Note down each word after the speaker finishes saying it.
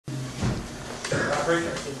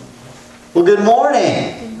Well, good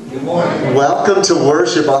morning. Good morning. Welcome to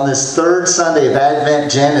worship on this third Sunday of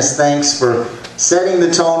Advent. Janice, thanks for setting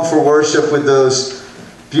the tone for worship with those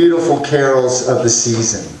beautiful carols of the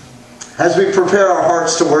season. As we prepare our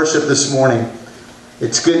hearts to worship this morning,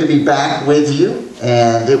 it's good to be back with you,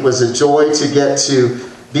 and it was a joy to get to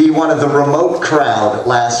be one of the remote crowd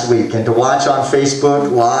last week and to watch on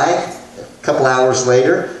Facebook Live a couple hours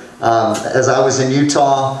later as I was in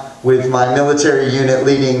Utah with my military unit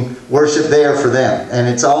leading worship there for them. And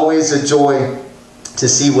it's always a joy to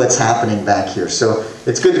see what's happening back here. So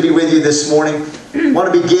it's good to be with you this morning. I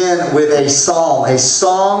want to begin with a psalm, a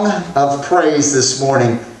song of praise this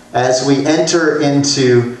morning as we enter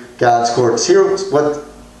into God's courts. Here's what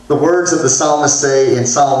the words of the psalmist say in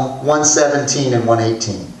Psalm 117 and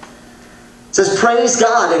 118. It says, "Praise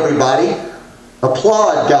God, everybody.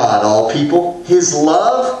 Applaud God, all people. His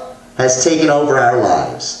love has taken over our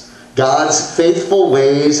lives. God's faithful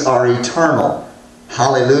ways are eternal.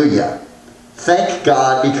 Hallelujah. Thank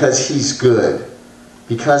God because He's good,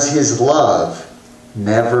 because His love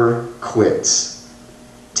never quits.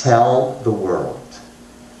 Tell the world,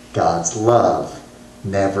 God's love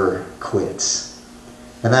never quits."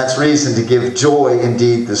 And that's reason to give joy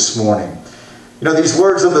indeed this morning. You know, these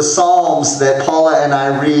words of the Psalms that Paula and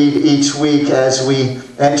I read each week as we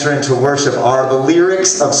enter into worship are the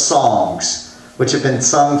lyrics of songs which have been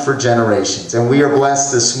sung for generations. And we are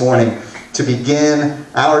blessed this morning to begin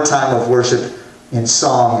our time of worship in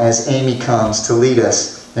song as Amy comes to lead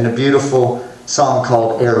us in a beautiful song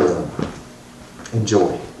called Heirloom.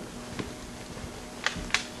 Enjoy.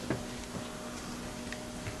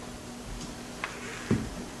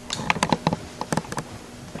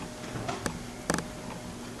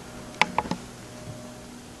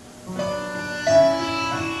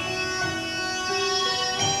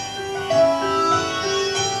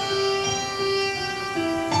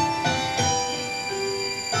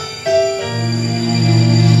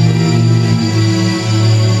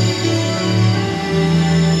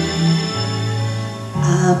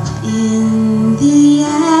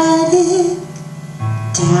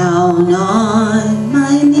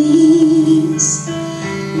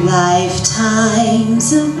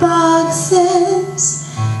 Lifetimes of boxes,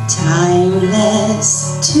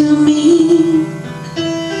 timeless to me.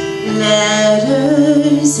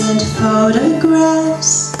 Letters and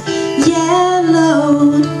photographs,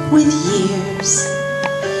 yellowed with years.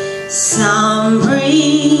 Some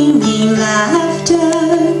bringing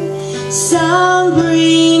laughter, some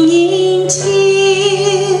bringing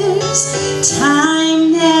tears.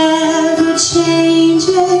 Time never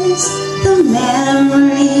changes the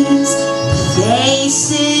memories,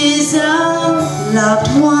 faces of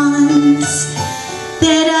loved ones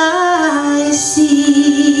that I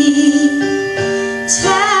see,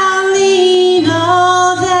 telling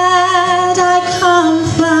all that I come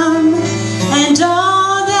from and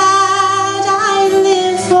all that I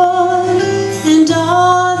live for and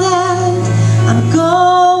all that I'm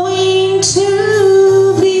going to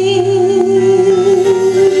be.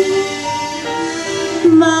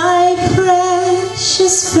 My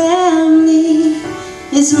precious family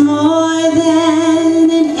is more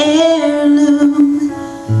than an heirloom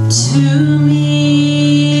to me.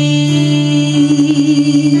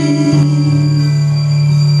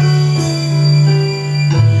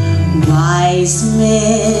 Wise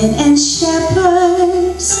men and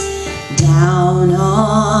shepherds down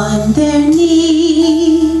on their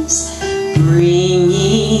knees,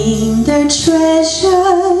 bringing their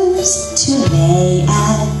treasures to lay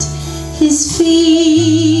at His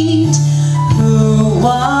feet. Who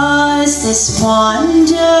was this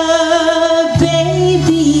wonder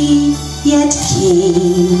baby yet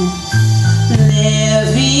king?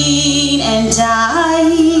 Living and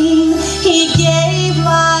dying, He gave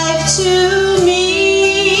life to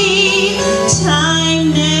me.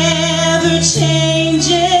 Time never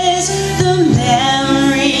changes the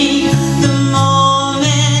memory, the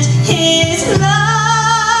moment His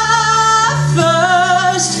love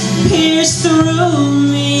first pierced through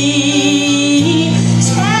me.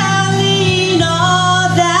 Telling all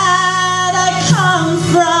that I come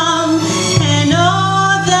from and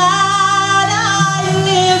all that I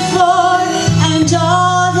live for and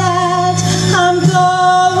all that I'm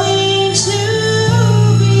going to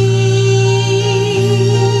be.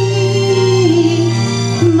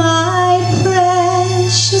 My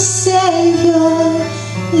precious Savior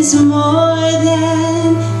is more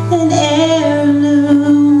than an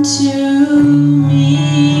heirloom to me.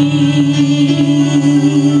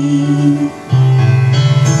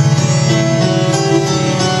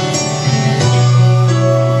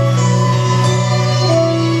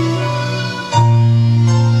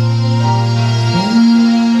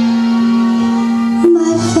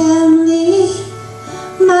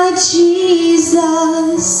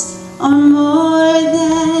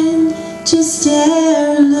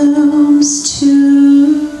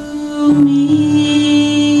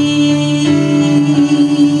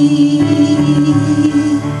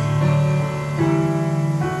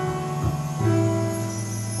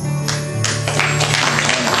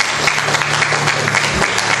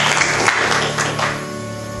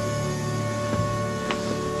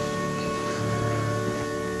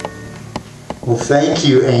 thank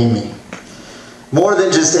you, Amy. More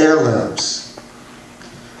than just heirlooms.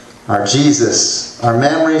 Our Jesus, our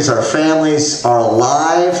memories, our families are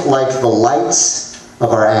alive like the lights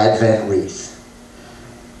of our Advent wreath.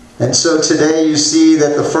 And so today you see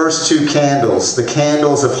that the first two candles, the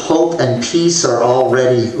candles of hope and peace, are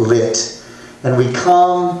already lit. And we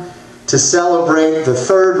come to celebrate the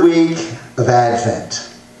third week of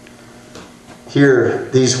Advent. Hear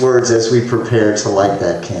these words as we prepare to light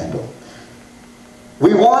that candle.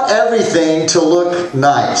 We want everything to look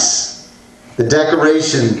nice. The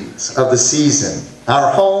decorations of the season.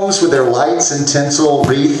 Our homes with their lights and tinsel,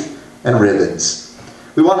 wreath, and ribbons.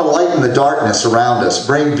 We want to lighten the darkness around us,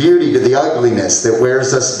 bring beauty to the ugliness that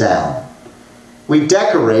wears us down. We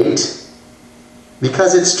decorate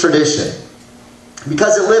because it's tradition,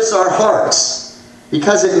 because it lifts our hearts,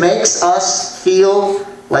 because it makes us feel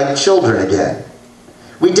like children again.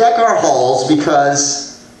 We deck our halls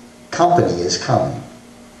because company is coming.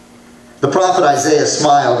 The prophet Isaiah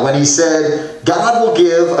smiled when he said, God will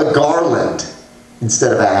give a garland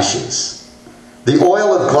instead of ashes, the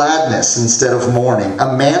oil of gladness instead of mourning,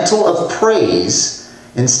 a mantle of praise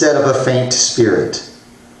instead of a faint spirit.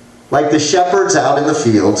 Like the shepherds out in the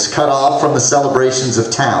fields, cut off from the celebrations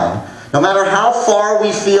of town, no matter how far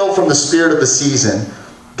we feel from the spirit of the season,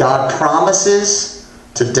 God promises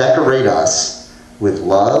to decorate us with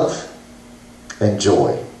love and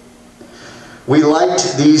joy. We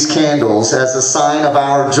light these candles as a sign of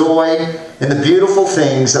our joy in the beautiful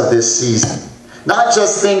things of this season. Not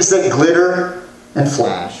just things that glitter and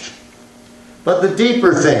flash, but the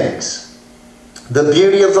deeper things, the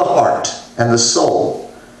beauty of the heart and the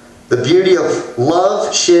soul, the beauty of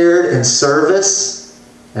love shared in service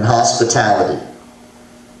and hospitality.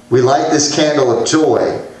 We light this candle of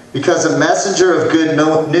joy because a messenger of good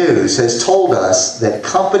news has told us that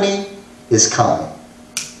company is coming.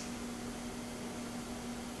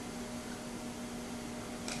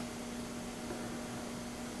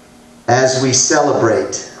 As we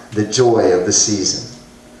celebrate the joy of the season,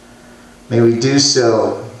 may we do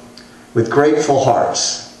so with grateful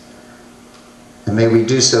hearts, and may we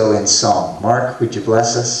do so in song. Mark, would you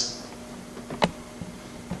bless us?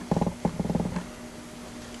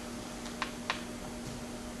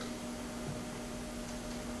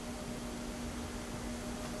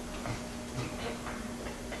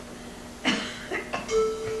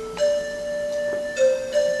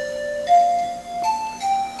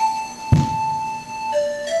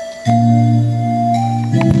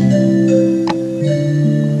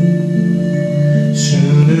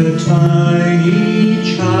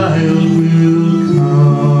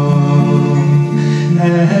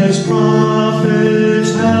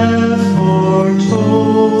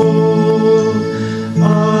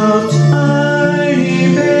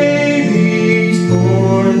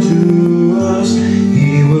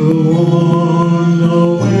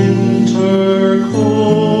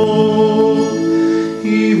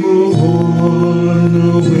 He will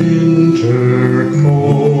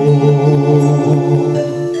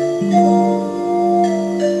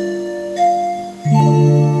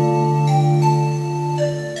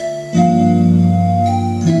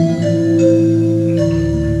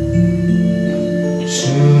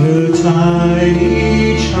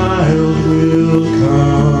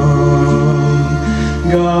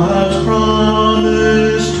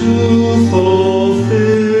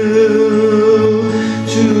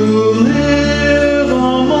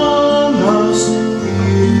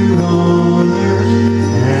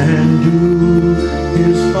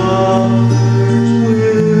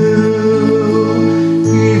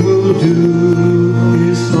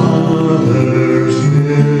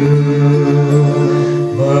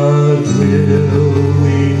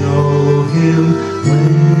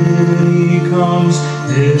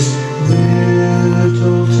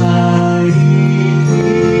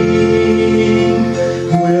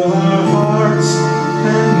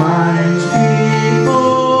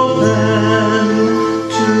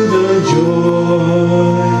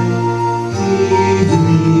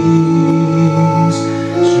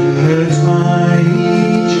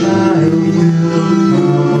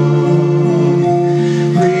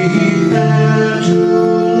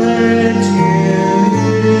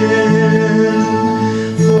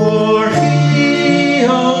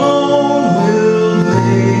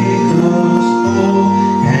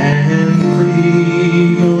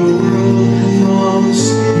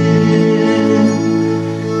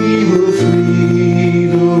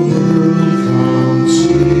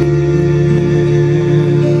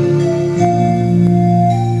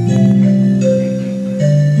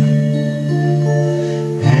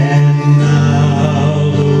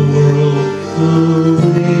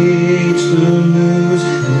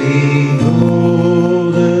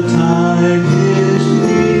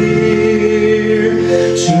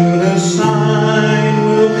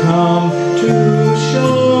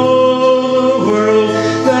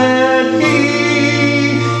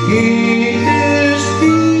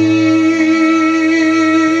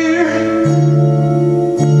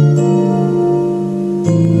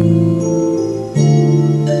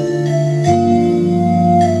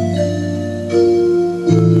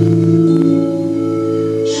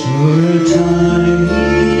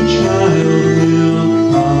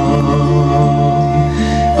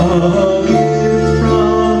gift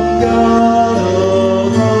from God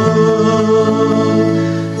above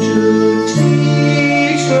to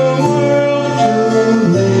teach the world to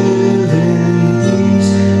live in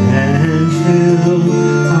peace and fill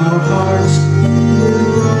our hearts with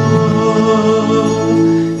love.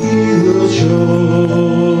 He will show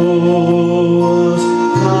us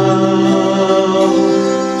how to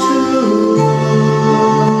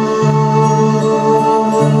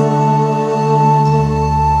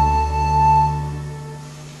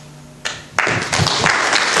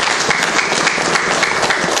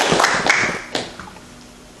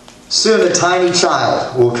Soon a tiny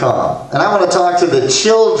child will come. And I want to talk to the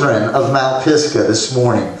children of Mount Pisgah this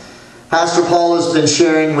morning. Pastor Paul has been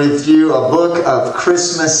sharing with you a book of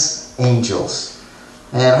Christmas angels.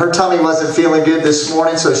 And her tummy wasn't feeling good this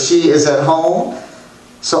morning, so she is at home.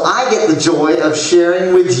 So I get the joy of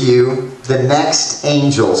sharing with you the next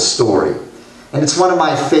angel story. And it's one of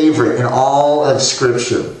my favorite in all of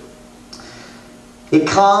Scripture. It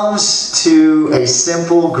comes to a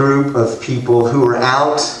simple group of people who are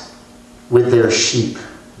out with their sheep,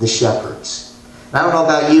 the shepherds. And I don't know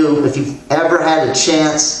about you, if you've ever had a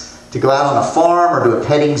chance to go out on a farm or to a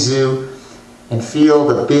petting zoo and feel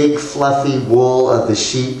the big fluffy wool of the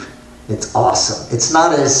sheep, it's awesome. It's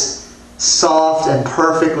not as soft and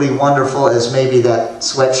perfectly wonderful as maybe that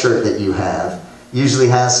sweatshirt that you have. Usually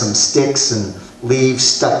has some sticks and leaves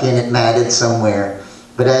stuck in it, matted somewhere.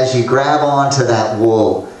 But as you grab onto that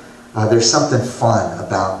wool, there's something fun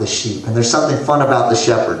about the sheep. And there's something fun about the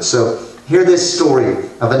shepherds. So hear this story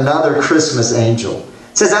of another Christmas angel.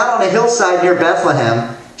 It says, out on a hillside near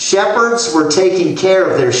Bethlehem, shepherds were taking care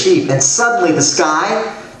of their sheep. And suddenly the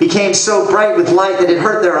sky became so bright with light that it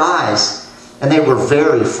hurt their eyes. And they were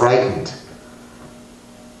very frightened.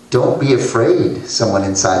 Don't be afraid, someone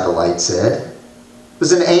inside the light said. It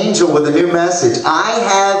was an angel with a new message. I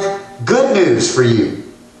have good news for you.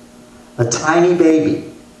 A tiny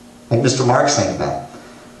baby, like Mr. Mark sang about,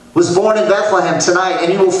 was born in Bethlehem tonight,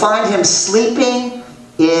 and you will find him sleeping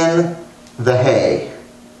in the hay.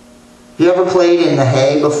 Have you ever played in the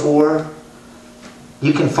hay before?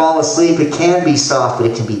 You can fall asleep. It can be soft,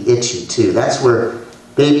 but it can be itchy too. That's where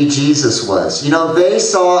baby Jesus was. You know, they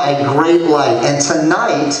saw a great light, and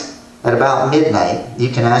tonight, at about midnight, you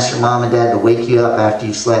can ask your mom and dad to wake you up after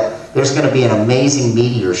you've slept. There's going to be an amazing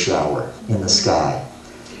meteor shower in the sky.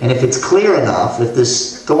 And if it's clear enough, if the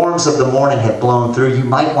storms of the morning have blown through, you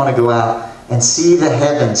might want to go out and see the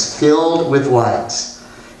heavens filled with lights.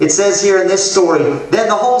 It says here in this story, then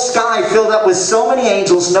the whole sky filled up with so many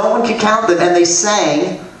angels, no one could count them, and they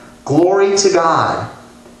sang, "Glory to God."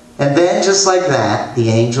 And then, just like that, the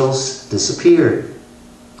angels disappeared.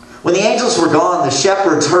 When the angels were gone, the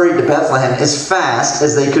shepherds hurried to Bethlehem as fast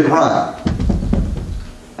as they could run.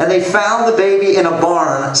 And they found the baby in a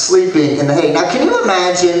barn sleeping in the hay. Now, can you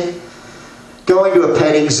imagine going to a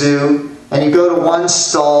petting zoo and you go to one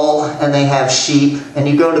stall and they have sheep, and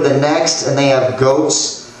you go to the next and they have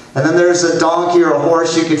goats, and then there's a donkey or a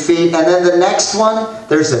horse you could feed, and then the next one,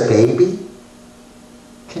 there's a baby?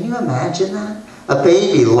 Can you imagine that? A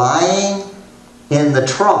baby lying in the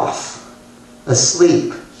trough,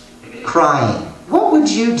 asleep, crying. What would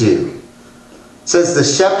you do? It says the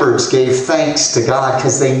shepherds gave thanks to God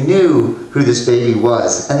because they knew who this baby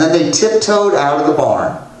was. And then they tiptoed out of the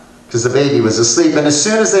barn because the baby was asleep. And as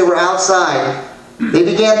soon as they were outside, they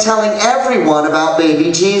began telling everyone about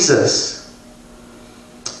baby Jesus.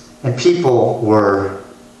 And people were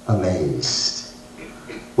amazed.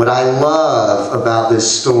 What I love about this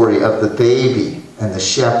story of the baby and the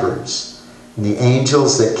shepherds and the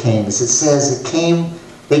angels that came is it says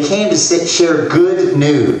they came to share good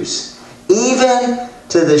news. Even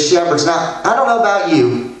to the shepherds. Now, I don't know about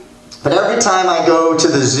you, but every time I go to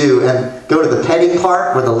the zoo and go to the petting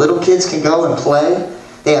park where the little kids can go and play,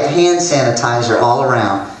 they have hand sanitizer all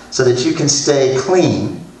around so that you can stay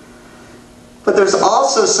clean. But there's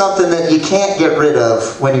also something that you can't get rid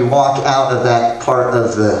of when you walk out of that part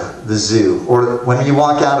of the zoo or when you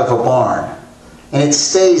walk out of a barn. And it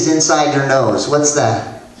stays inside your nose. What's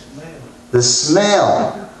that? The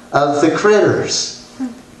smell of the critters.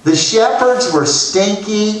 The shepherds were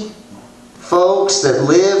stinky folks that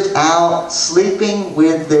lived out sleeping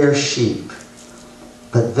with their sheep.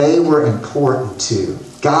 But they were important too.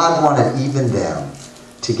 God wanted even them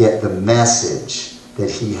to get the message that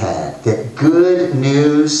he had. That good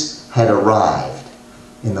news had arrived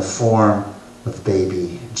in the form of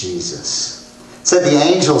baby Jesus. It said the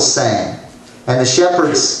angels sang and the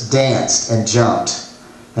shepherds danced and jumped.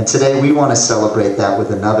 And today we want to celebrate that with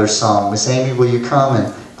another song. Miss Amy, will you come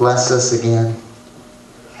and bless us again?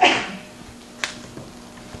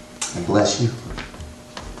 And bless you.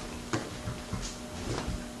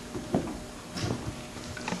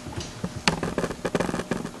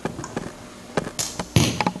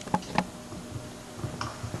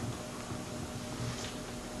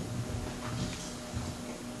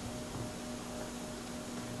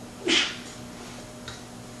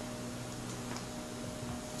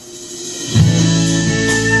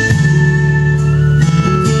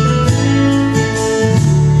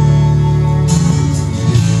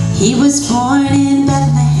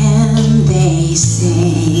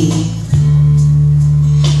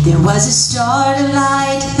 There was a star to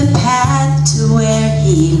light the path to where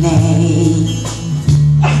he lay.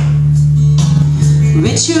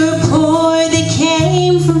 Rich or poor, they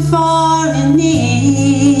came from far and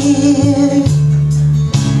near,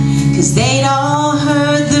 'cause they'd all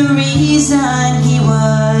heard the reason he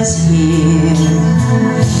was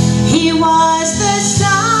here. He was the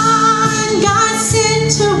Son God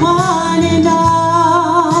sent to one and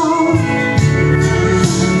all,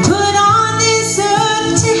 put on this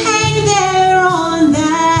earth to hang there on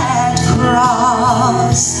that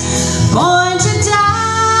cross, born to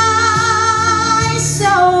die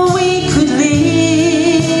so we could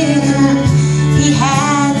live. He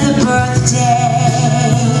had the birthday,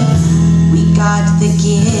 we got the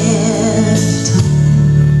gift.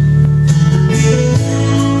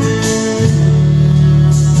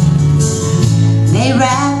 They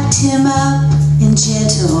wrapped him up in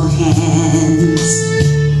gentle hands.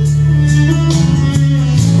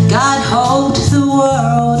 God hoped the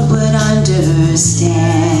world would understand.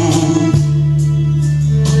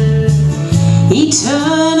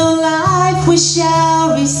 Eternal life we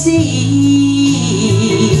shall receive,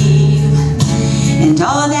 and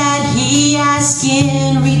all that he asks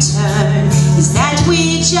in return is that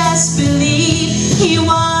we just believe. He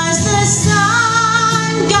was the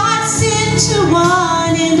Son God sent to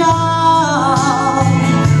one and all,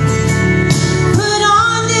 put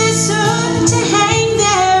on this earth to hang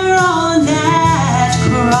there on that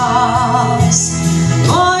cross,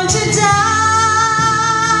 born to die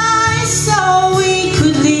so we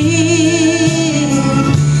could live.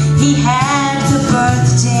 He had the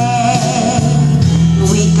birthday,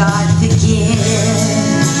 we got the gift.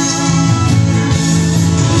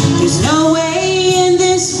 There's no way in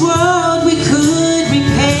this world we could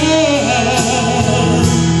repay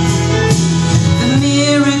the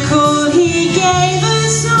miracle he gave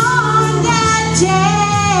us on that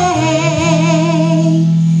day.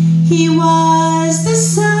 He was the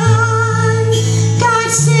Son God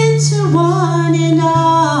sent to one and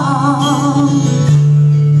all,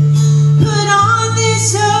 put on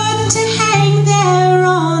this earth to hang there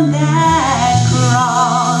on that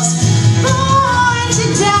cross, born to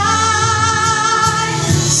die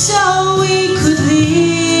so we could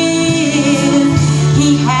live. He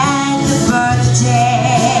had the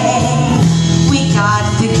birthday, we got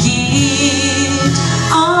the gift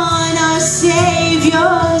on our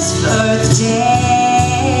Savior's birthday.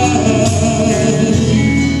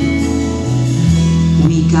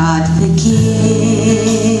 We got the gift.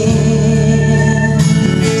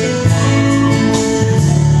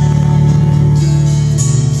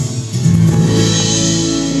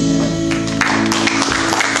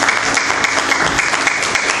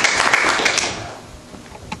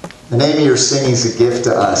 The name of your singing is a gift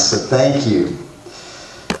to us, so thank you.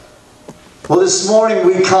 Well, this morning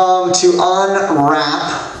we come to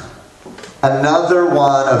unwrap another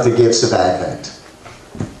one of the gifts of Advent.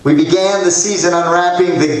 We began the season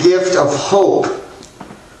unwrapping the gift of hope,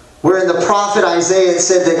 where in the prophet Isaiah it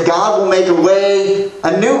said that God will make a way,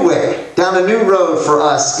 a new way, down a new road for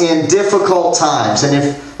us in difficult times. And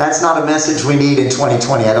if that's not a message we need in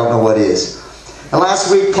 2020, I don't know what is. And last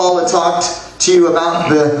week Paul had talked to you about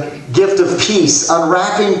the gift of peace,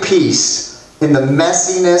 unwrapping peace in the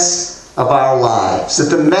messiness of our lives. That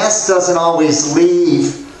the mess doesn't always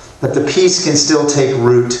leave, but the peace can still take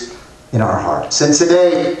root in our hearts. And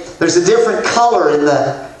today, there's a different color in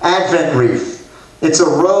the Advent wreath. It's a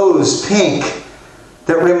rose pink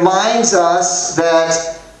that reminds us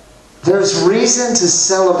that there's reason to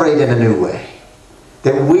celebrate in a new way.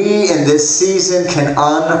 That we in this season can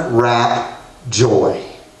unwrap joy.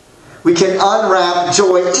 We can unwrap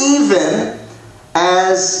joy even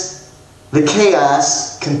as the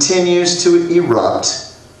chaos continues to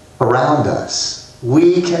erupt around us.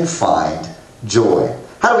 We can find joy.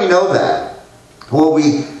 How do we know that? Well,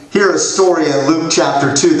 we hear a story in Luke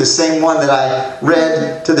chapter 2, the same one that I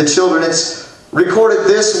read to the children. It's recorded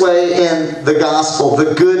this way in the Gospel,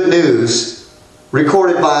 the Good News,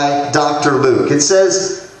 recorded by Dr. Luke. It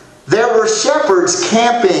says, there were shepherds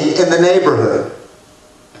camping in the neighborhood.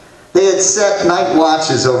 They had set night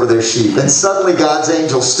watches over their sheep, and suddenly God's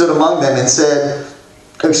angel stood among them and stood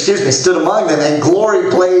among them, and glory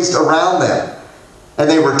blazed around them, and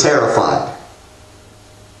they were terrified.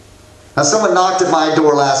 Now, someone knocked at my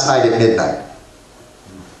door last night at midnight.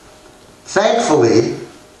 Thankfully,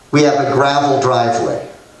 we have a gravel driveway,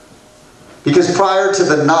 because prior to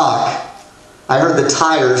the knock, I heard the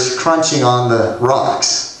tires crunching on the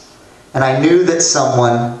rocks, and I knew that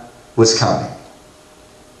someone was coming.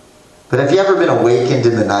 But have you ever been awakened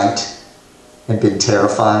in the night and been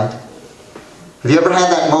terrified? Have you ever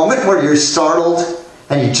had that moment where you're startled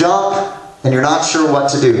and you jump and you're not sure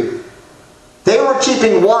what to do. They were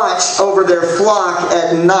keeping watch over their flock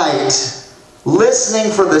at night,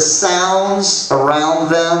 listening for the sounds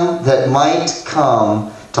around them that might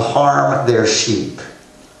come to harm their sheep.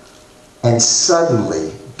 And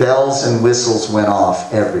suddenly, bells and whistles went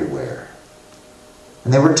off everywhere.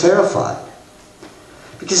 And they were terrified,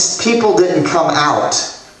 because people didn't come out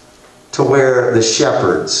to where the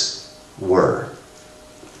shepherds were.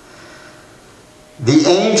 The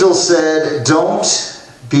angel said, "Don't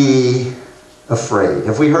be afraid."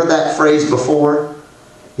 Have we heard that phrase before?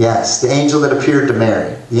 Yes, the angel that appeared to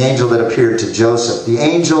Mary, the angel that appeared to Joseph, the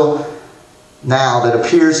angel now that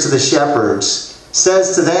appears to the shepherds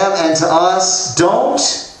says to them and to us, "Don't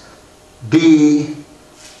be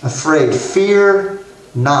afraid. Fear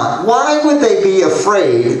not." Why would they be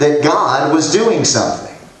afraid that God was doing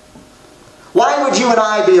something? Why would you and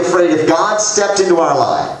I be afraid if God stepped into our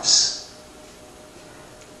lives?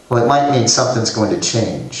 Well, it might mean something's going to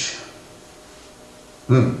change.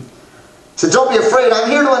 So don't be afraid. I'm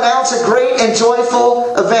here to announce a great and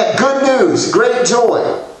joyful event. Good news, great joy,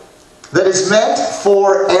 that is meant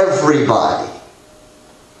for everybody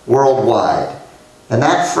worldwide. And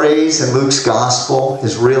that phrase in Luke's gospel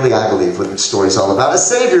is really, I believe, what the story's all about. A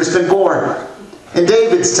Savior's been born in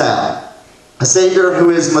David's town. A Savior who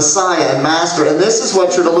is Messiah and Master. And this is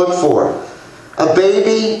what you're to look for. A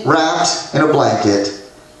baby wrapped in a blanket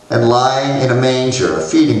and lying in a manger, a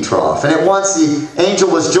feeding trough. And at once the angel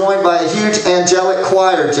was joined by a huge angelic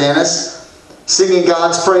choir, Janice, singing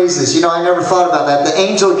God's praises. You know, I never thought about that. The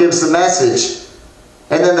angel gives the message,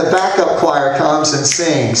 and then the backup choir comes and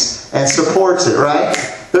sings and supports it, right?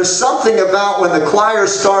 There's something about when the choir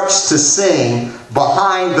starts to sing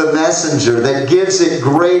behind the messenger that gives it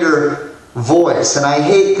greater voice. And I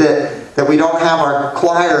hate that we don't have our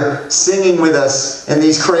choir singing with us in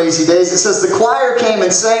these crazy days. It says the choir came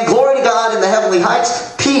and sang, "Glory to God in the heavenly heights,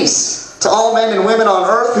 peace to all men and women on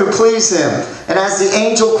earth who please Him." And as the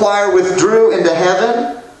angel choir withdrew into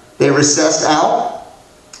heaven, they recessed out.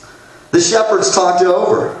 The shepherds talked it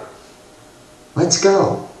over. Let's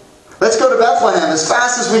go. Let's go to Bethlehem as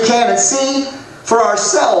fast as we can and see for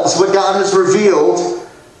ourselves what God has revealed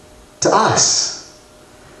to us.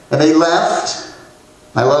 And they left,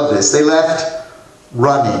 I love this, they left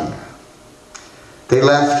running. They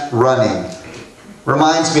left running.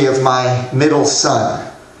 Reminds me of my middle son.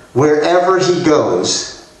 Wherever he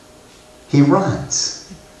goes, he runs.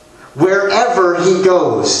 Wherever he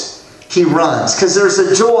goes, he runs. Because there's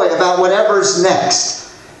a joy about whatever's next.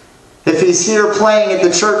 If he's here playing at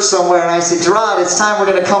the church somewhere and I say, "Gerard, it's time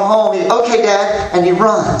we're going to come home." "Okay, Dad," and he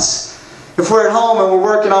runs. If we're at home and we're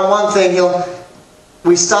working on one thing,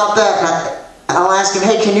 we stop that and I'll ask him,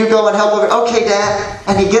 "Hey, can you go and help over?" "Okay, Dad."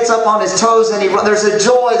 And he gets up on his toes and he runs. There's a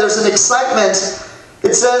joy, there's an excitement.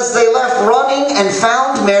 It says they left running and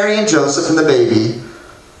found Mary and Joseph and the baby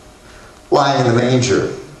lying in the manger.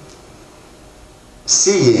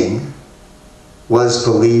 Seeing was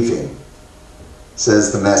believing,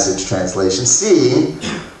 says the Message translation. Seeing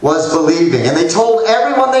was believing. And they told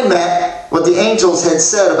everyone they met what the angels had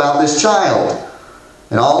said about this child.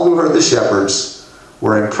 And all who heard the shepherds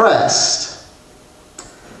were impressed.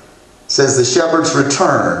 It says the shepherds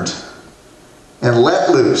returned and let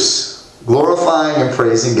loose, glorifying and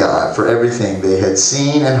praising God for everything they had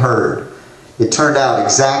seen and heard. It turned out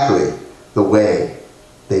exactly the way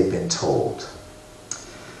they'd been told.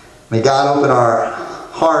 May God open our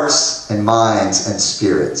hearts and minds and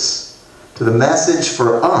spirits to the message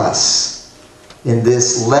for us in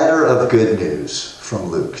this letter of good news from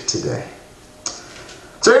Luke today.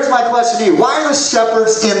 So here's my question to you. Why are the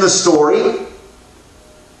shepherds in the story?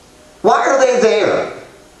 Why are they there?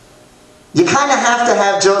 You kind of have to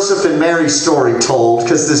have Joseph and Mary's story told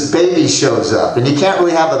because this baby shows up. And you can't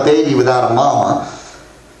really have a baby without a mama.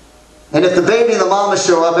 And if the baby and the mama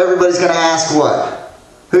show up, everybody's going to ask what?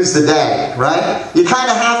 Who's the daddy, right? You kind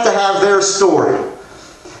of have to have their story.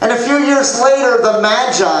 And a few years later, the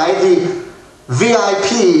Magi, the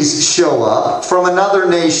VIPs, show up from another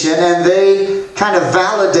nation and they kind of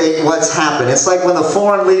validate what's happened. It's like when the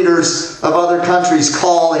foreign leaders of other countries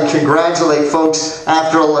call and congratulate folks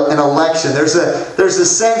after an election. There's a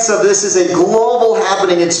sense of this is a global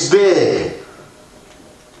happening. It's big.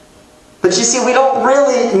 But you see, we don't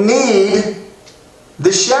really need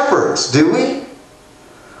the shepherds, do we?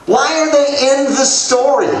 Why are they in the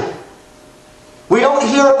story? We don't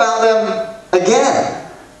hear about them again.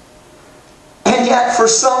 And yet, for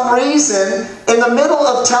some reason, in the middle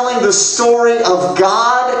of telling the story of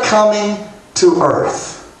God coming to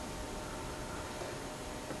earth,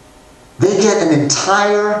 they get an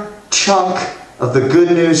entire chunk of the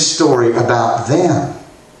good news story about them.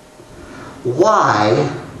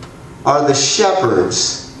 why are the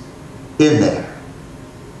shepherds in there?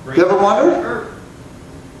 You ever wondered?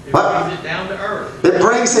 It brings it down to earth. It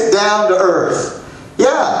brings it down to earth.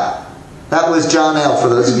 Yeah, that was John L. for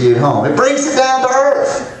those of you at home. It brings it down to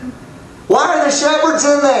earth. Why are the shepherds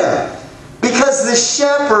in there? Because the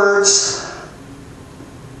shepherds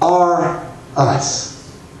are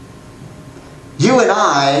us. You and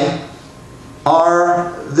I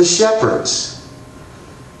are the shepherds.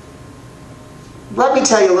 Let me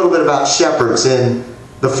tell you a little bit about shepherds in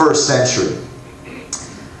the first century.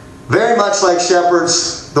 Very much like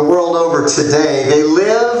shepherds the world over today, they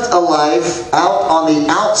lived a life out on the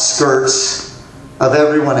outskirts of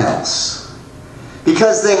everyone else.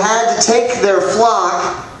 Because they had to take their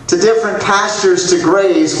flock to different pastures to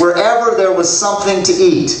graze wherever there was something to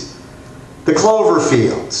eat. The clover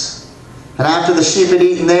fields. And after the sheep had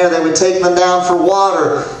eaten there, they would take them down for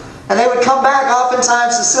water. And they would come back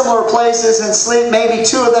oftentimes to similar places and sleep, maybe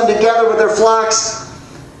two of them together with their flocks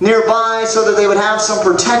nearby so that they would have some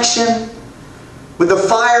protection. With the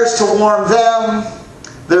fires to warm them,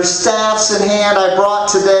 their staffs in hand. I brought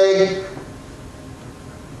today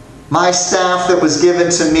my staff that was given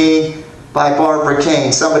to me by Barbara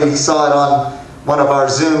Kane. Somebody saw it on one of our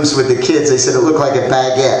Zooms with the kids. They said it looked like a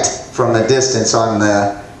baguette from the distance on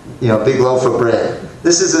the big loaf of bread.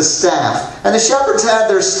 This is a staff. And the shepherds had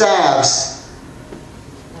their staves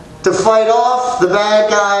to fight off the bad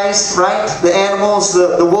guys, right? The animals,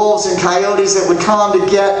 the wolves and coyotes that would come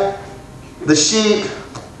to get the sheep,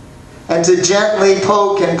 and to gently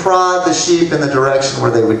poke and prod the sheep in the direction where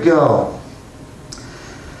they would go.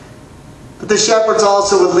 But the shepherds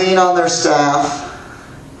also would lean on their staff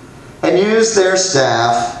and use their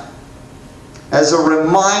staff as a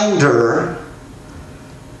reminder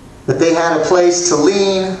that they had a place to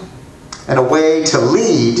lean and a way to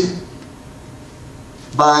lead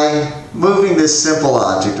by moving this simple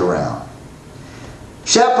object around.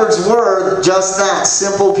 Shepherds were just that,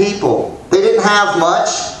 simple people. They didn't have much.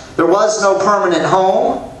 There was no permanent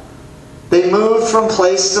home. They moved from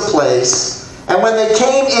place to place. And when they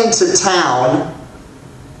came into town,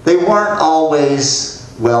 they weren't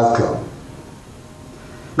always welcome.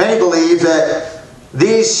 Many believe that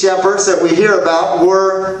these shepherds that we hear about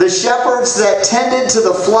were the shepherds that tended to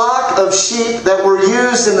the flock of sheep that were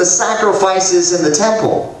used in the sacrifices in the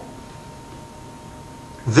temple.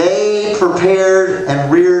 They prepared and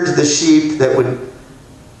reared the sheep that would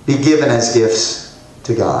be given as gifts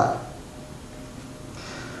to God.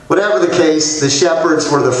 Whatever the case, the shepherds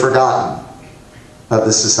were the forgotten of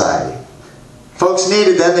the society. Folks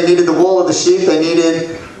needed them. They needed the wool of the sheep. They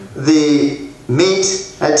needed the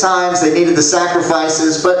meat at times. They needed the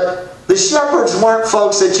sacrifices. But the shepherds weren't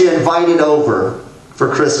folks that you invited over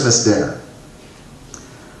for Christmas dinner.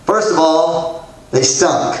 First of all, they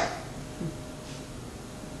stunk.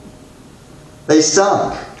 They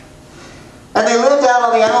stunk. And they lived out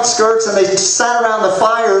on the outskirts and they sat around the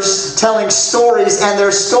fires telling stories. And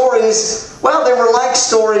their stories, well, they were like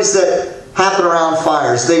stories that happen around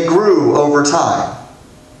fires. They grew over time.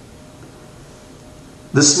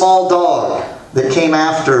 The small dog that came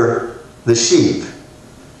after the sheep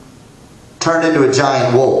turned into a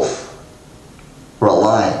giant wolf, or a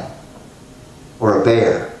lion, or a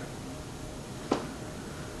bear.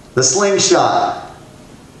 The slingshot,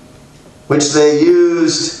 which they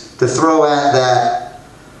used to throw at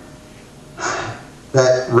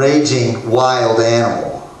that raging wild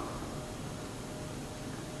animal.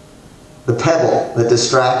 The pebble that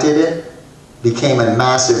distracted it became a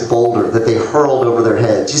massive boulder that they hurled over their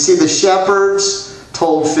heads. You see, the shepherds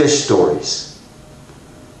told fish stories.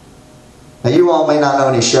 Now, you all may not know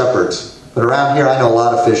any shepherds, but around here I know a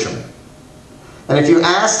lot of fishermen. And if you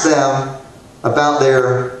ask them about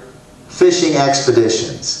their fishing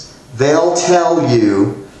expeditions, they'll tell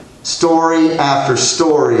you story after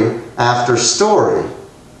story after story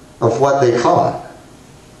of what they caught.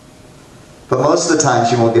 But most of the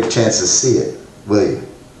times you won't get a chance to see it, will you?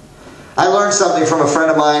 I learned something from a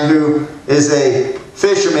friend of mine who is a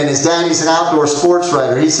fisherman. His daddy's an outdoor sports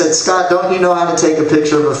writer. He said, "Scott, don't you know how to take a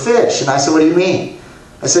picture of a fish?" And I said, "What do you mean?"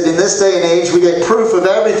 I said, "In this day and age, we get proof of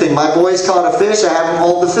everything. My boys caught a fish, I have them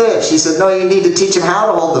hold the fish." He said, "No, you need to teach them how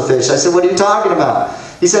to hold the fish." I said, "What are you talking about?"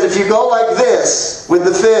 He said, "If you go like this with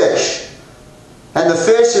the fish, and the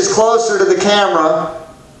fish is closer to the camera,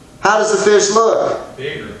 how does the fish look?"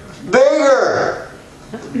 Bigger. Bigger.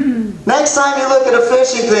 Next time you look at a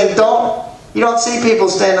fishing thing, you don't see people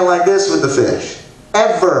standing like this with the fish.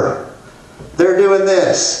 Ever. They're doing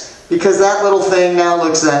this. Because that little thing now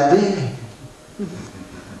looks that big.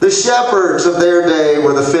 The shepherds of their day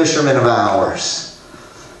were the fishermen of ours.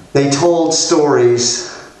 They told stories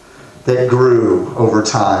that grew over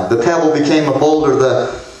time. The pebble became a boulder.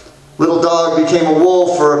 The little dog became a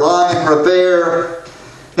wolf or a lion or a bear.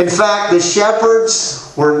 In fact, the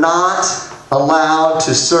shepherds were not allowed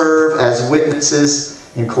to serve as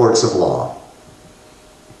witnesses in courts of law.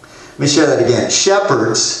 Let me share that again.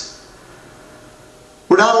 Shepherds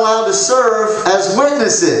were not allowed to serve as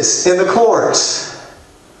witnesses in the courts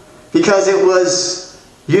because it was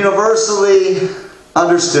universally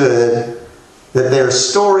understood that their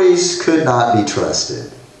stories could not be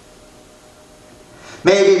trusted.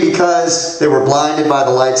 Maybe because they were blinded by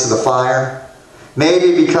the lights of the fire.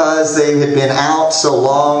 Maybe because they had been out so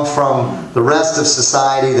long from the rest of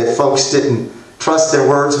society that folks didn't trust their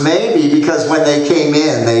words. Maybe because when they came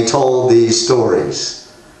in, they told these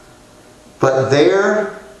stories. But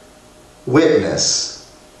their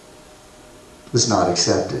witness was not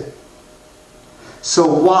accepted.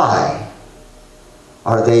 So why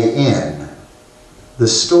are they in the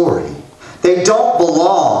story? They don't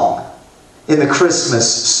belong in the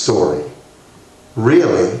Christmas story.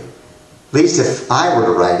 Really. At least if I were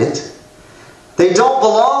to write it. They don't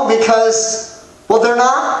belong because, well, they're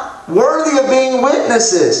not worthy of being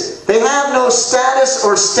witnesses. They have no status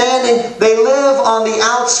or standing. They live on the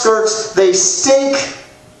outskirts. They stink.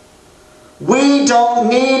 We don't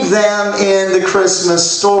need them in the Christmas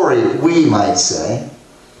story, we might say.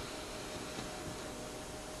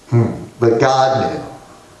 But God knew.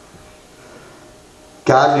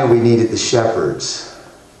 God knew we needed the shepherds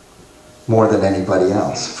more than anybody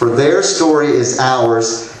else. For their story is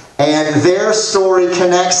ours, and their story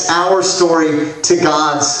connects our story to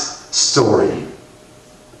God's story.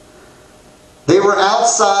 They were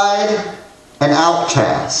outside and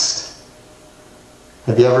outcast.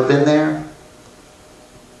 Have you ever been there?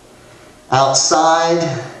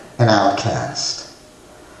 Outside and outcast.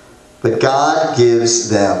 But God gives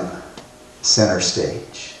them center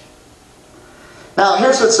stage. Now,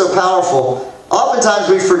 here's what's so powerful. Oftentimes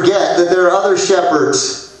we forget that there are other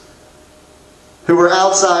shepherds who were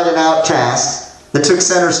outside and outcast that took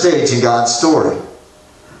center stage in God's story.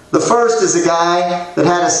 The first is a guy that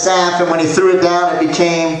had a staff, and when he threw it down it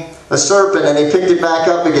became a serpent, and he picked it back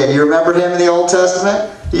up again. You remember him in the Old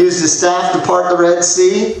Testament? He used his staff to part the Red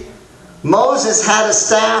Sea. Moses had a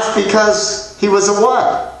staff because he was a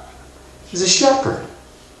what? He was a shepherd.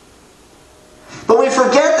 But we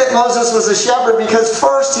forget that Moses was a shepherd because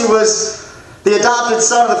first he was the adopted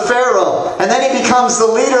son of the Pharaoh, and then he becomes the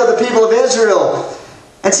leader of the people of Israel.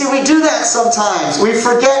 And see, we do that sometimes. We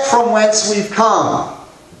forget from whence we've come.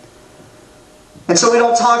 And so we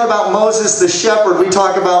don't talk about Moses the shepherd, we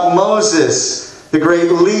talk about Moses, the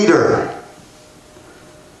great leader.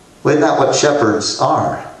 Well, isn't that what shepherds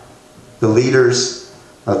are? The leaders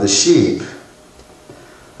of the sheep.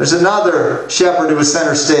 There's another shepherd who was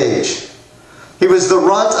center stage. He was the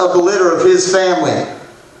runt of the litter of his family.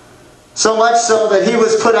 So much so that he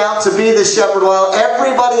was put out to be the shepherd while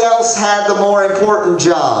everybody else had the more important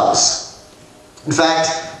jobs. In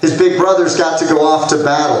fact, his big brothers got to go off to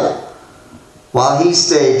battle while he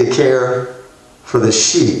stayed to care for the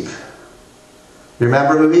sheep. You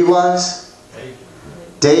remember who he was?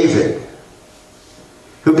 David,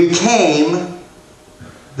 who became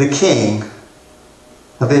the king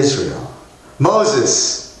of Israel.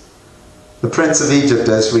 Moses, the prince of Egypt,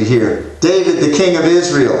 as we hear. David, the king of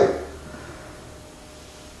Israel.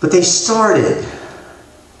 But they started,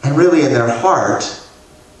 and really in their heart,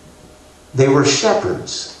 they were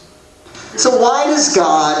shepherds. So why does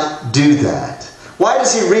God do that? Why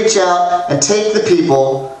does He reach out and take the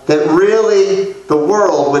people that really the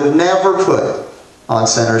world would never put on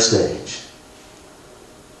center stage?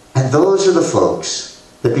 And those are the folks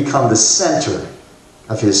that become the center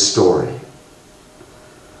of His story.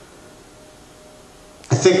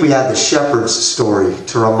 I think we have the shepherd's story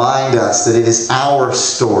to remind us that it is our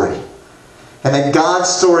story. And that God's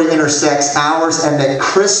story intersects ours, and that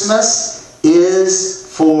Christmas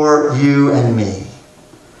is for you and me.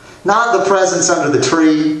 Not the presents under the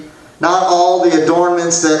tree, not all the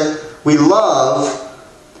adornments that we love,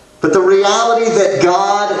 but the reality that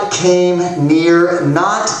God came near,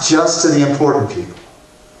 not just to the important people,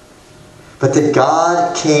 but that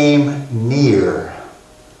God came near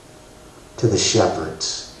to the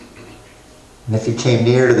shepherds. And if He came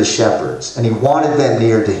near to the shepherds, and He wanted them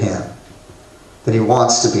near to Him, then He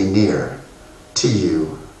wants to be near to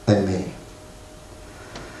you and me.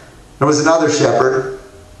 There was another shepherd,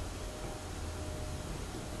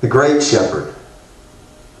 the great shepherd.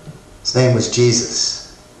 His name was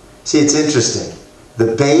Jesus. See, it's interesting.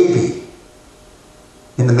 The baby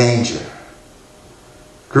in the manger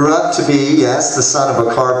grew up to be, yes, the son of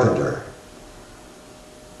a carpenter.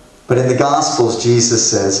 But in the Gospels, Jesus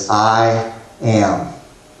says, I am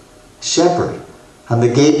shepherd. I'm the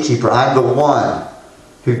gatekeeper. I'm the one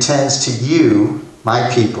who tends to you, my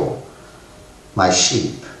people, my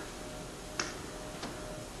sheep.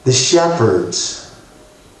 The shepherds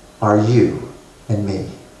are you and me.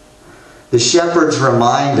 The shepherds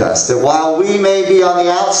remind us that while we may be on the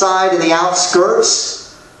outside and the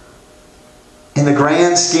outskirts, in the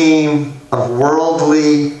grand scheme of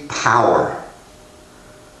worldly power,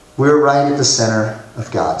 we're right at the center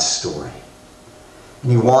of God's story.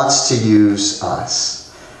 And He wants to use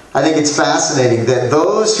us. I think it's fascinating that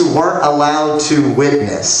those who weren't allowed to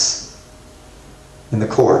witness in the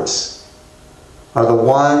courts are the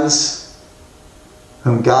ones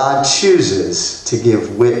whom God chooses to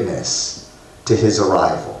give witness to His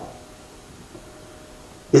arrival.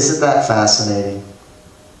 Isn't that fascinating?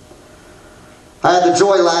 I had the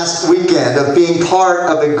joy last weekend of being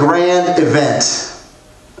part of a grand event.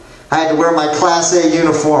 I had to wear my Class A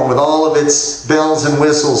uniform with all of its bells and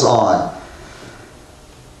whistles on.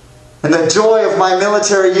 And the joy of my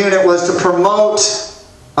military unit was to promote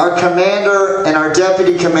our commander and our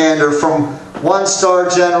deputy commander from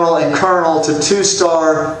 1-star general and colonel to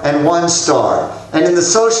 2-star and 1-star. And in the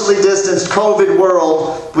socially distanced COVID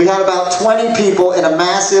world, we had about 20 people in a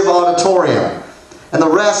massive auditorium. And the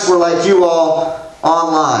rest were like you all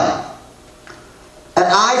online. And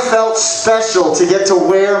I felt special to get to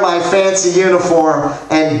wear my fancy uniform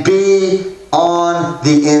and be on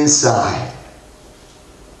the inside,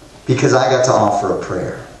 because I got to offer a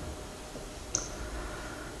prayer.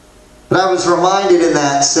 But I was reminded in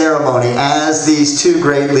that ceremony, as these two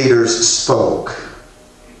great leaders spoke,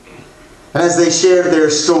 and as they shared their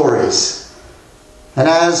stories, and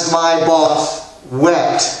as my boss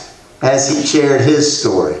wept as he shared his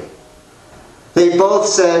story, they both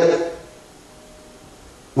said,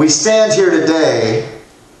 we stand here today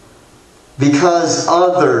because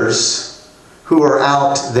others who are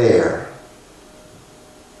out there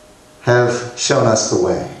have shown us the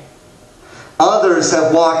way. Others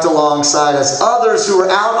have walked alongside us. Others who are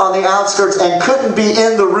out on the outskirts and couldn't be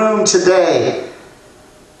in the room today.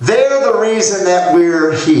 They're the reason that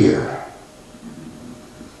we're here.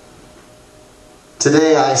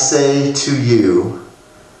 Today I say to you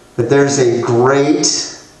that there's a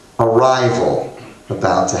great arrival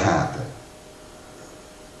about to happen.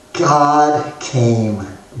 God came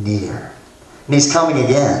near. And He's coming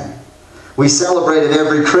again. We celebrate it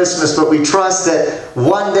every Christmas, but we trust that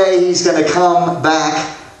one day He's going to come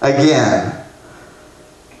back again.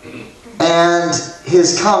 And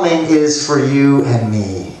His coming is for you and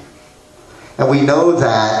me. And we know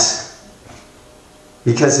that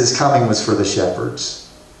because His coming was for the shepherds.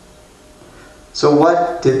 So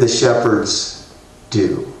what did the shepherds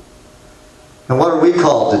do? And what are we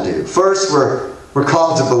called to do? First, we're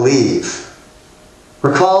called to believe.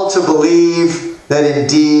 We're called to believe that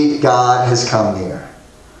indeed God has come near.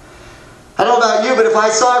 I don't know about you, but if I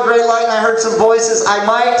saw a great light and I heard some voices, I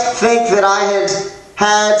might think that I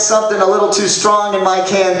had something a little too strong in my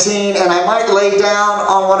canteen, and I might lay down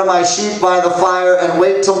on one of my sheep by the fire and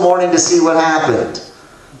wait till morning to see what happened.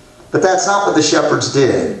 But that's not what the shepherds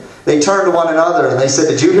did. They turned to one another and they said,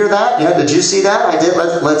 did you hear that? Yeah, did you see that? I did.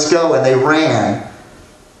 Let's go. And they ran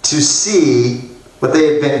to see what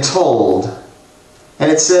they had been told.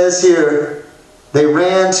 And it says here, they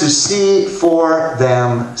ran to see for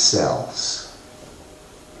themselves.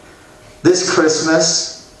 This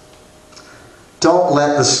Christmas, don't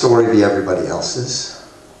let the story be everybody else's.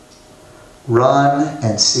 Run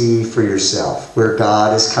and see for yourself where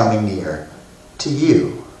God is coming near to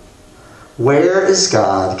you. Where is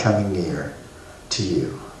God coming near to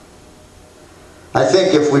you? I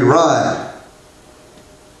think if we run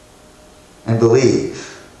and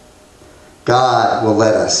believe, God will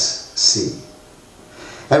let us see.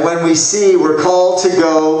 And when we see, we're called to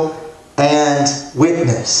go and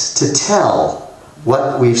witness, to tell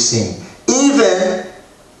what we've seen. Even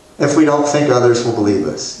if we don't think others will believe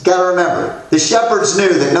us. You've got to remember, the shepherds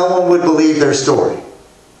knew that no one would believe their story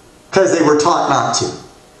because they were taught not to.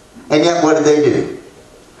 And yet what did they do?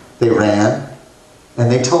 They ran and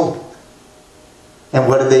they told. And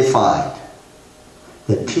what did they find?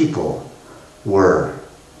 That people were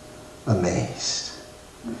amazed.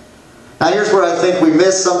 Now here's where I think we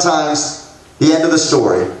miss sometimes the end of the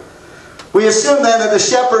story. We assume then that the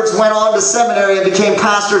shepherds went on to seminary and became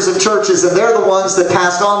pastors of churches, and they're the ones that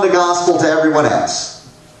passed on the gospel to everyone else.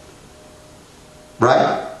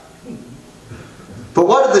 Right? But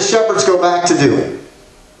what did the shepherds go back to doing?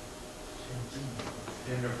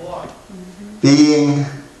 Being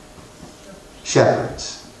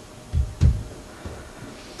shepherds.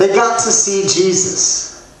 They got to see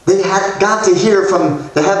Jesus. They had got to hear from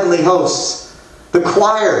the heavenly hosts. The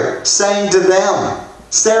choir sang to them,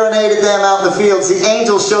 serenaded them out in the fields. The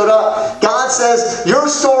angels showed up. God says, your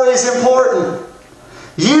story is important.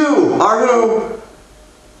 You are who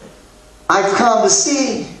I've come to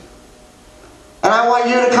see. And I want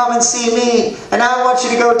you to come and see me. And I want you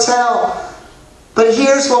to go tell. But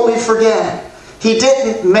here's what we forget. He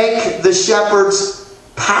didn't make the shepherds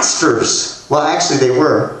pastors. Well, actually they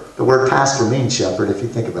were. The word pastor means shepherd, if you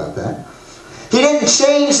think about that. He didn't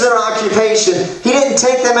change their occupation. He didn't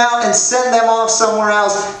take them out and send them off somewhere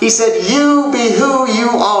else. He said, you be who you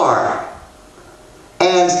are.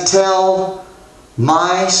 And tell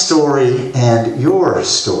my story and your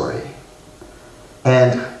story.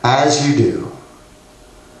 And as you do,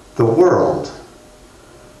 the world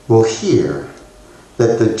will hear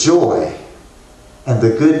that the joy and the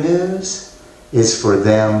good news is for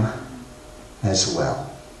them as well.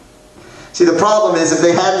 See, the problem is if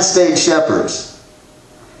they hadn't stayed shepherds,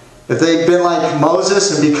 if they'd been like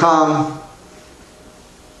Moses and become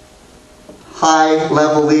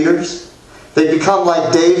high-level leaders, they'd become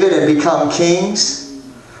like David and become kings,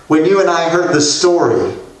 when you and I heard the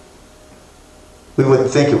story, we wouldn't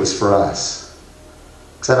think it was for us.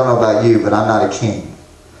 Because I don't know about you, but I'm not a king.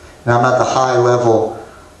 And I'm not the high-level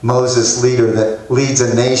Moses leader that leads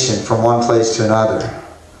a nation from one place to another.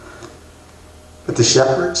 But the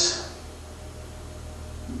shepherds,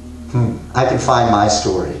 I can find my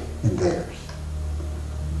story in theirs.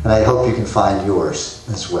 And I hope you can find yours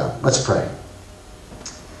as well. Let's pray.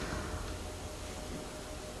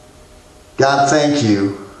 God, thank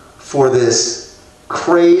you for this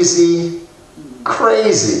crazy,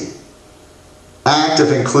 crazy act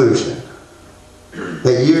of inclusion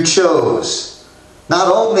that you chose, not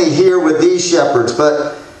only here with these shepherds,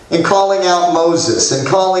 but in calling out Moses and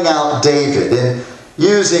calling out David and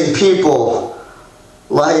using people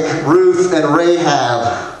like Ruth and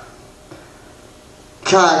Rahab.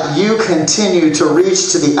 God, you continue to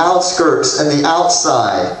reach to the outskirts and the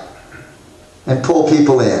outside and pull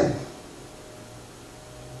people in.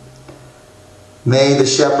 May the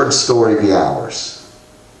shepherd's story be ours.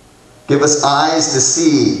 Give us eyes to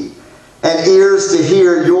see and ears to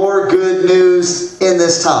hear your good news in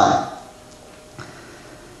this time.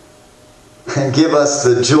 And give us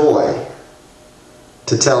the joy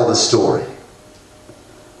to tell the story,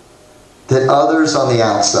 that others on the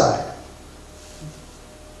outside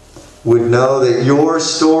would know that your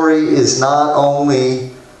story is not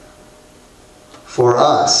only for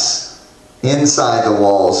us inside the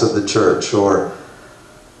walls of the church or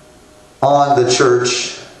on the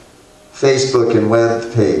church Facebook and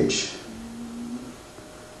web page,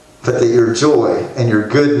 but that your joy and your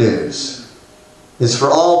good news is for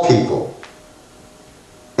all people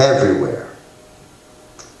everywhere.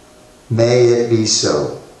 May it be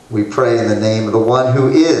so. We pray in the name of the one who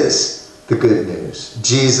is the good news,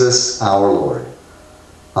 Jesus our Lord.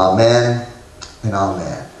 Amen and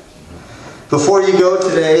amen. Before you go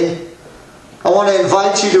today, I want to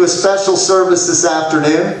invite you to a special service this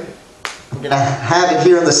afternoon. I'm going to have it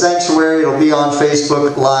here in the sanctuary. It'll be on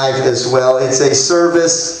Facebook Live as well. It's a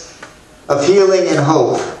service of healing and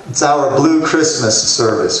hope. It's our Blue Christmas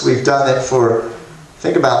service. We've done it for, I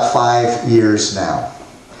think, about 5 years now.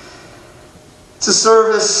 It's a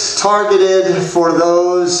service targeted for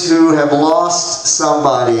those who have lost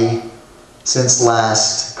somebody since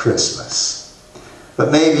last Christmas.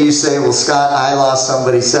 But maybe you say, well, Scott, I lost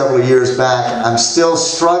somebody several years back. I'm still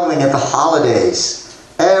struggling at the holidays.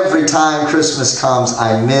 Every time Christmas comes,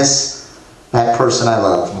 I miss that person I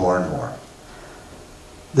love more and more.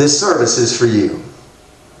 This service is for you.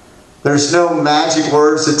 There's no magic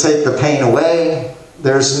words to take the pain away.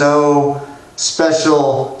 There's no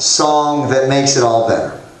special song that makes it all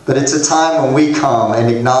better. But it's a time when we come and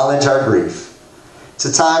acknowledge our grief. It's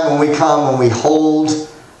a time when we come and we hold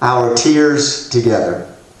our tears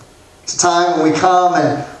together. It's a time when we come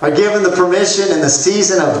and are given the permission in the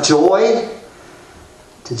season of joy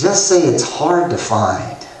to just say it's hard to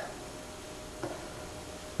find.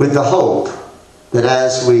 With the hope that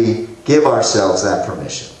as we give ourselves that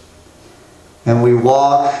permission and we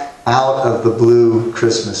walk out of the Blue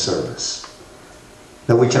Christmas service,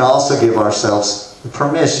 that we can also give ourselves the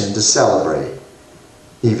permission to celebrate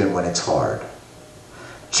even when it's hard.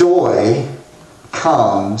 Joy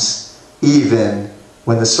comes even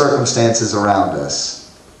when the circumstances around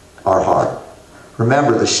us are hard.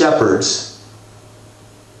 Remember, the shepherds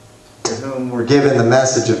to whom were given the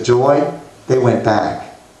message of joy, they went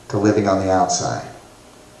back to living on the outside.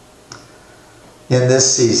 In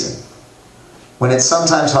this season, when it's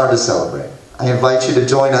sometimes hard to celebrate, I invite you to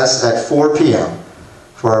join us at 4 p.m.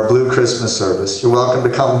 for our Blue Christmas service. You're welcome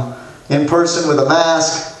to come in person with a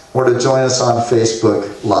mask or to join us on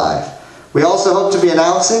Facebook Live. We also hope to be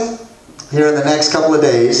announcing here in the next couple of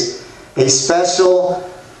days a special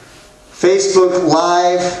Facebook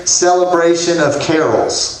Live celebration of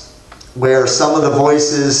carols, where some of the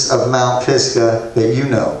voices of Mount Pisgah that you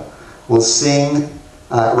know will sing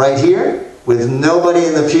right here with nobody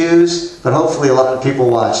in the pews, but hopefully a lot of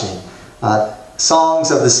people watching. Songs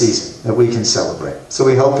of the season that we can celebrate. So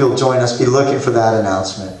we hope you'll join us. Be looking for that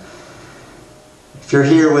announcement. If you're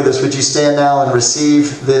here with us, would you stand now and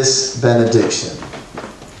receive this benediction?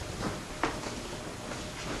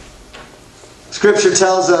 Scripture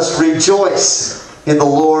tells us, rejoice in the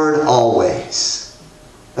Lord always.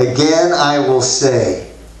 Again, I will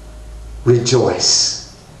say, rejoice.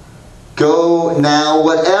 Go now,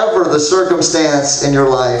 whatever the circumstance in your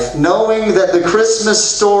life, knowing that the Christmas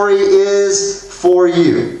story is for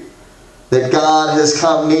you. That God has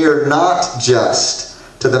come near not just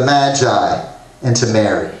to the Magi and to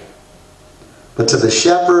Mary, but to the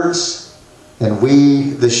shepherds and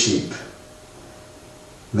we the sheep.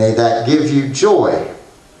 May that give you joy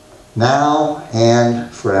now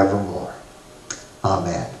and forevermore.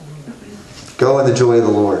 Amen. Go in the joy of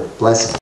the Lord. Blessings.